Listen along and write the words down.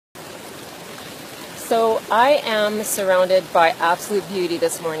So I am surrounded by absolute beauty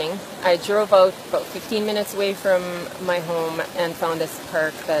this morning. I drove out about 15 minutes away from my home and found this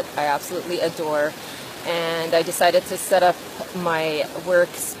park that I absolutely adore. And I decided to set up my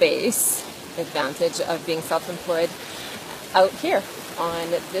workspace, advantage of being self-employed, out here on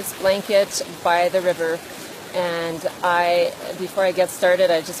this blanket by the river. And before I get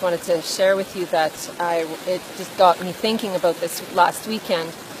started, I just wanted to share with you that it just got me thinking about this last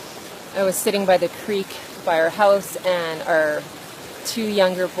weekend. I was sitting by the creek by our house, and our two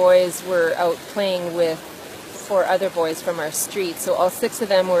younger boys were out playing with four other boys from our street. So all six of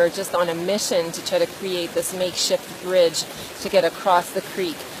them were just on a mission to try to create this makeshift bridge to get across the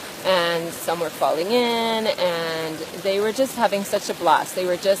creek. And some were falling in, and they were just having such a blast. They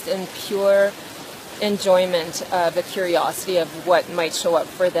were just in pure enjoyment of the curiosity of what might show up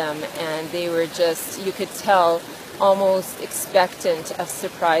for them. And they were just, you could tell, almost expectant of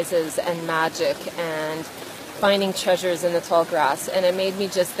surprises and magic and finding treasures in the tall grass. And it made me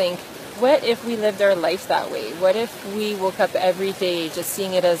just think, what if we lived our life that way? What if we woke up every day just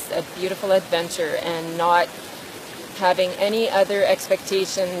seeing it as a beautiful adventure and not having any other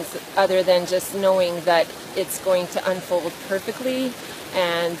expectations other than just knowing that it's going to unfold perfectly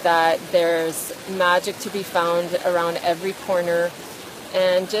and that there's magic to be found around every corner,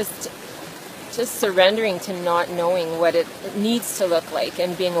 and just surrendering to not knowing what it needs to look like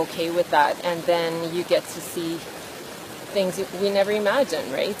and being okay with that. And then you get to see things we never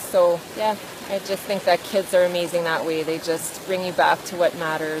imagined, right? So yeah, I just think that kids are amazing that way. They just bring you back to what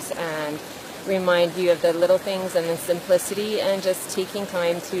matters and remind you of the little things and the simplicity, and just taking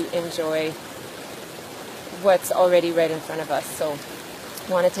time to enjoy what's already right in front of us. So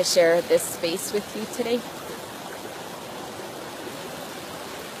wanted to share this space with you today.